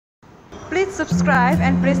Please subscribe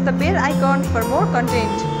and press the bell icon for more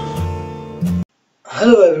content.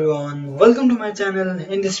 Hello everyone, welcome to my channel.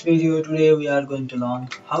 In this video today we are going to learn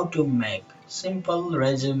how to make simple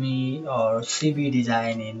resume or CV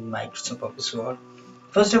design in Microsoft Office Word.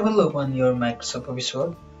 First of all, open your Microsoft Office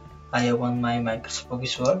Word. I open my Microsoft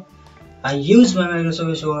Office Word. I use my Microsoft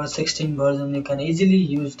Office Word 16 version. You can easily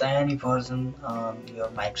use any version on your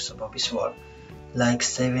Microsoft Office Word like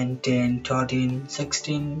 7, 10, 13,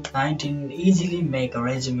 16, 19. Easily make a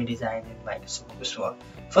resume design in Microsoft Office Word.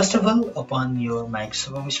 First of all, open your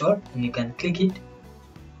Microsoft Office Word and you can click it,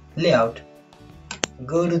 layout.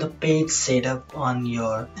 Go to the page setup on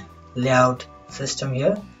your layout system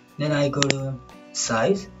here. Then I go to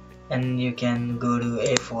size and you can go to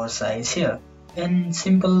A4 size here. And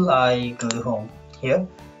simple, I go to home here.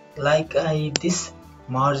 Like this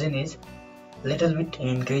margin is little bit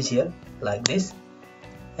increase here like this,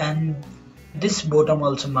 and this bottom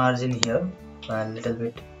also margin here a little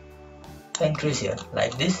bit increase here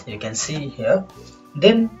like this, you can see here.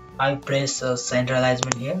 Then I press center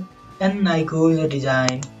alignment here and I go to the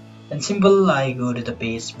design and simple, I go to the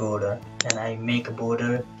page border and I make a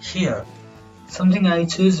border here. Something I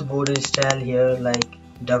choose border style here like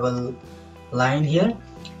double line here,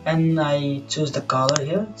 and I choose the color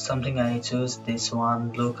here. Something I choose this one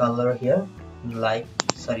blue color here, like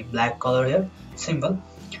black color here, simple,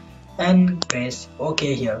 and press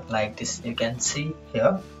OK here like this, you can see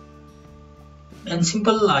here. And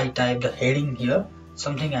simple, I type the heading here.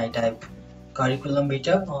 Something I type curriculum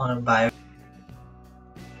beta or bio.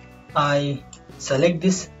 I select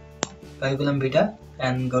this curriculum beta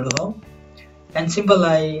and go to home, and simple,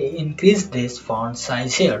 I increase this font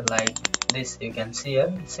size here like this, you can see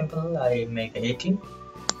here. Simple, I make 18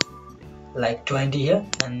 like 20 here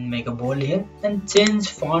and make a bold here, and change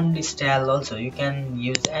font style also. You can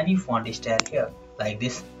use any font style here like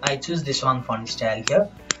this. I choose this one font style here.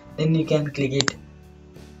 Then you can click it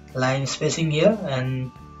line spacing here and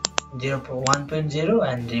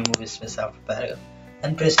 1.0 and remove space after paragraph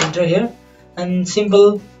and press enter here, and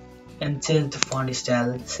simple, and change the font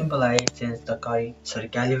style. Simple, I change the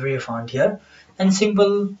calibri font here, and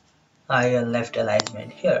simple, I left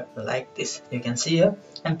alignment here like this, you can see here,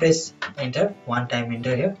 and press enter, one time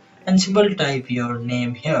enter here, and simple, type your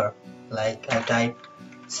name here like I type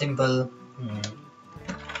simple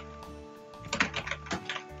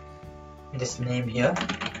this name here,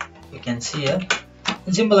 you can see here.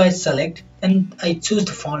 And simple, I select and I choose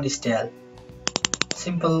the font style,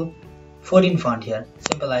 simple 14 font here.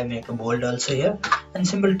 Simple, I make a bold also here, and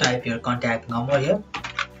simple, type your contact number here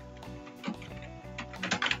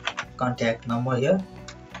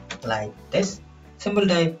like this. Simple,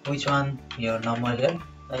 type which one your number here.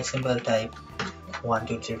 I simple type 1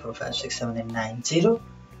 2 3 4 5 6 7 8 9 0,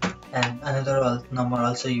 and another number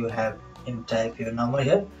also you have in type your number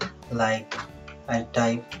here, like I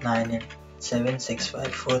type 9 8 7 6 5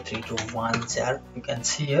 4 3 2 1 0, you can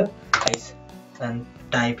see here. And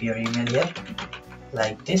type your email here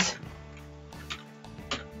like this,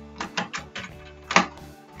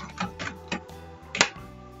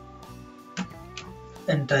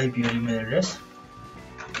 and type your email address.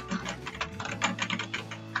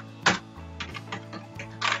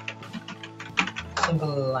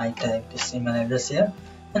 Simple, I type this email address here,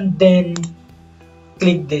 and then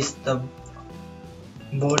click the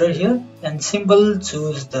border here, and simple,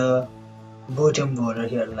 choose the bottom border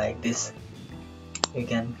here like this. You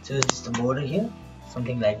can choose the border here,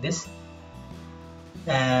 something like this,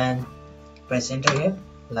 and press enter here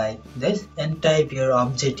like this, and type your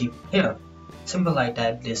objective here. Simple, I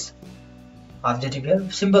type this objective here.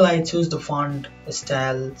 Simple, I choose the font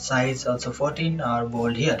style size also 14 or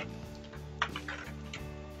bold here.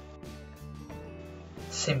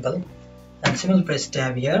 Simple, and simple, press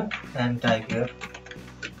tab here and type your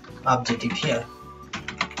objective here.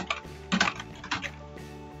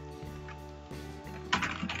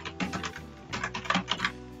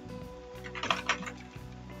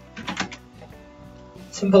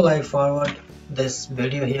 Simple, I forward this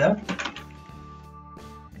video here.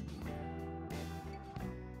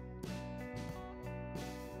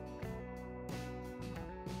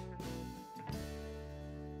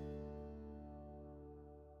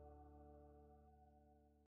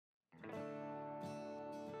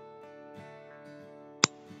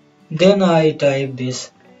 Then I type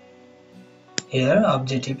this here,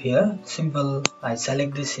 objective here. Simple, I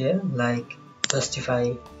select this here like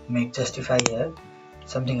justify, make justify here.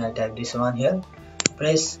 Something, I type this one here,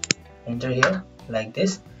 press enter here like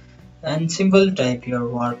this, and simple, type your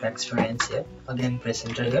work experience here, again press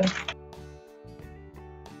enter here.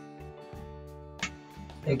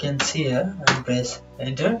 You can see here and press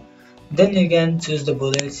enter, Then you can choose the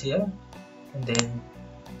bullets here, and then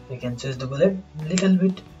you can choose the bullet little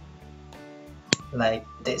bit like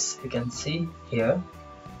this, you can see here.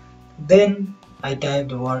 Then I type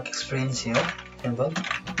the work experience here, simple.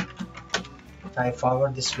 I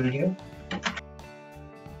forward this video.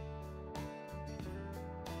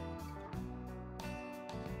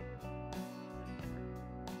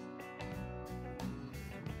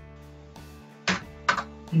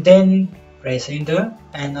 Then press enter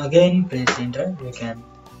and again press enter. You can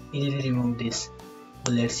easily remove these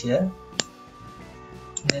bullets here.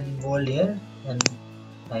 Then bold here, and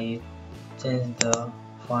I change the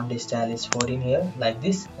font style is 14 here like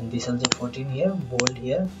this, and this also 14 here, bold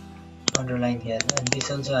here, underline here, and this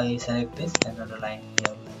also I select this and underline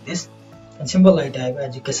here like this. And symbol I type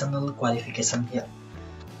educational qualification here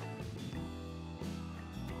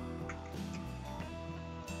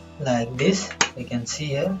like this, you can see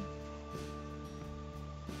here.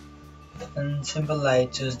 And symbol I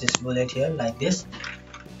choose this bullet here like this.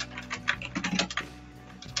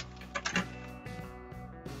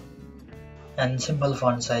 And symbol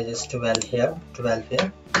font size is 12 here, 12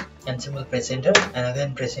 here. And symbol press enter and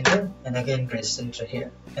again press enter and again press enter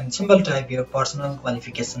here. And symbol type your personal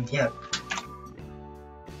qualification here.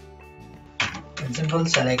 And symbol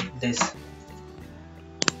select this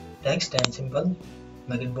text and symbol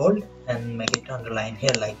make it bold and make it underline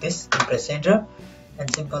here like this, and press enter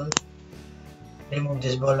and symbol remove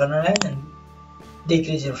this bold underline and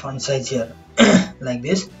decrease your font size here like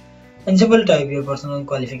this. And symbol type your personal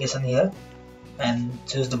qualification here and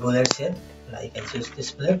choose the bullets here, like I choose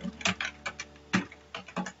this bullet.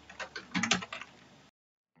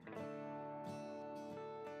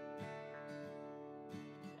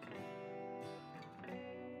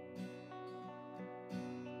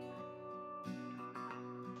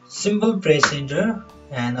 Symbol press enter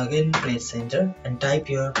and again press enter and type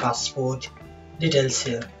your passport details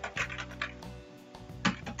here.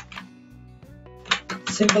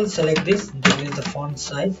 Symbol select this, decrease the font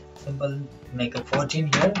size, symbol make it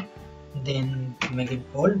 14 here, then make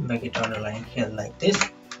it bold, make it underline here like this.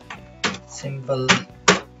 Symbol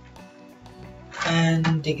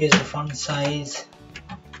and decrease the font size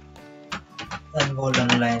and bold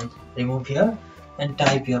underline remove here and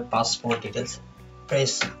type your passport details.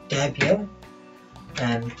 Press tab here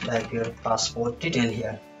and type your passport detail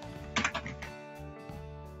here.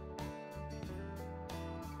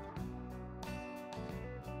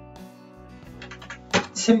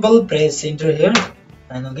 Symbol press enter here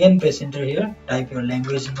and again press enter here, type your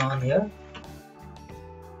language on here.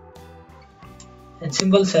 And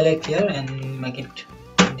symbol select here and make it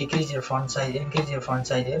decrease your font size, increase your font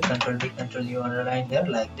size here, Ctrl D, Ctrl U, underline here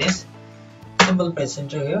like this. Symbol press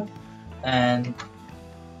enter here and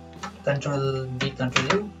Ctrl D,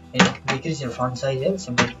 Ctrl U, and decrease your font size here.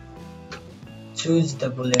 Symbol choose the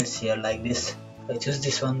bullets here like this. I choose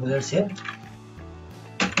this one bullets here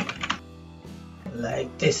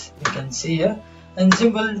like this, you can see here. And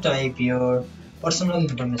symbol type your personal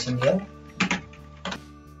information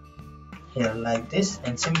here like this,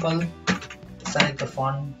 and symbol select the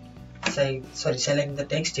font, select the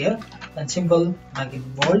text here, and symbol make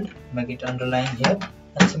it bold, make it underline here,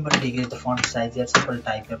 and symbol decrease the font size here. Symbol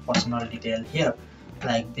type your personal detail here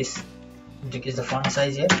like this, decrease the font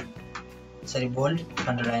size here, bold,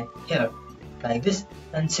 underline here like this.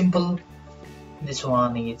 And symbol this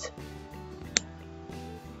one is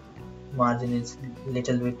margin is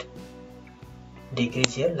little bit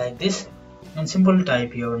decrease here like this. And symbol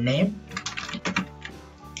type your name,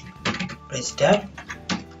 press tab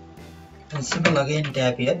and symbol again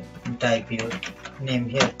tab here and type your name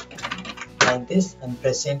here like this and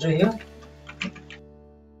press enter here.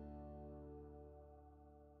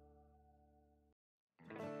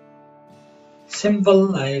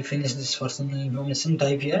 Symbol I finish this personal information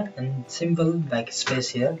type here and symbol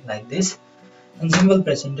backspace here like this, and symbol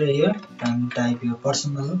press enter here and type your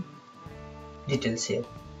personal details here.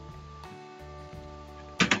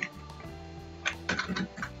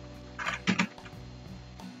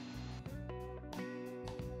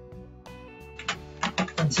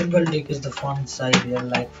 And symbol decrease the font size here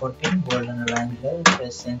like 14, bold underline here,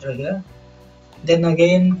 press enter here. Then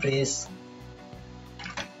again press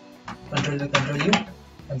Ctrl U, Ctrl U,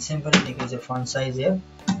 and symbol decrease the font size here,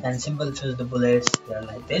 and symbol choose the bullets here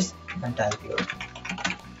like this and type your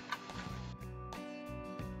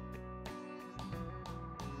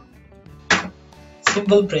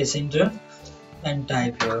symbol press enter and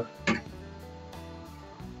type your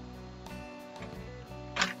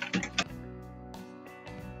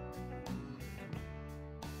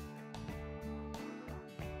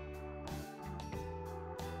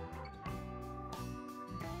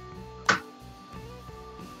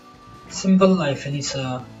Simple, I finish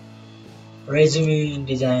a resume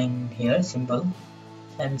design here, simple,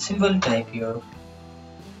 and simple type your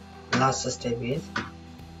last step is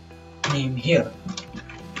name here,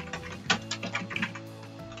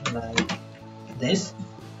 like this,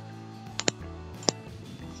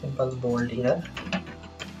 simple bold here,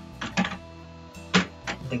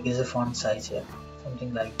 decrease the font size here,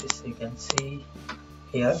 something like this, you can see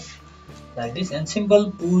here, like this, and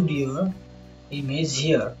simple put your image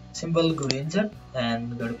here, simple go to insert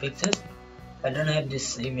and go to pictures. I don't have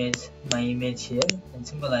this image, my image here, and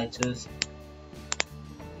simple I choose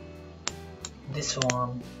this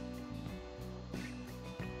one,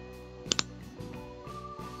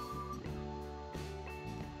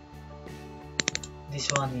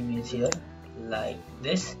 image here, like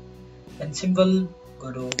this, and simple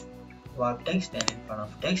go to work text and in front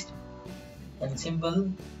of text, and simple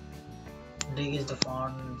decrease the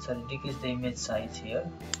font, decrease the image size here,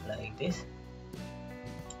 like this.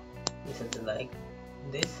 This is like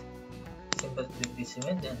this. Simple click this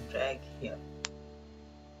image and drag here,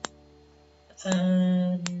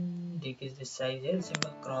 and decrease the size here.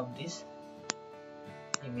 Simple crop these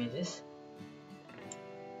images,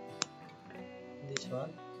 this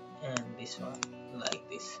one and this one, like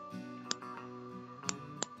this,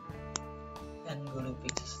 and go to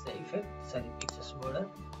pictures effect, pictures border,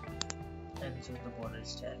 and choose the border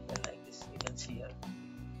style like this. You can see here.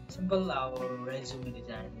 Simple, our resume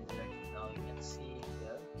design is ready. Now you can see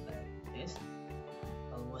here like this.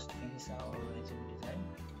 Almost finish our resume design.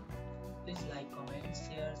 Please like, comment,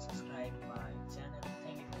 share, subscribe my channel.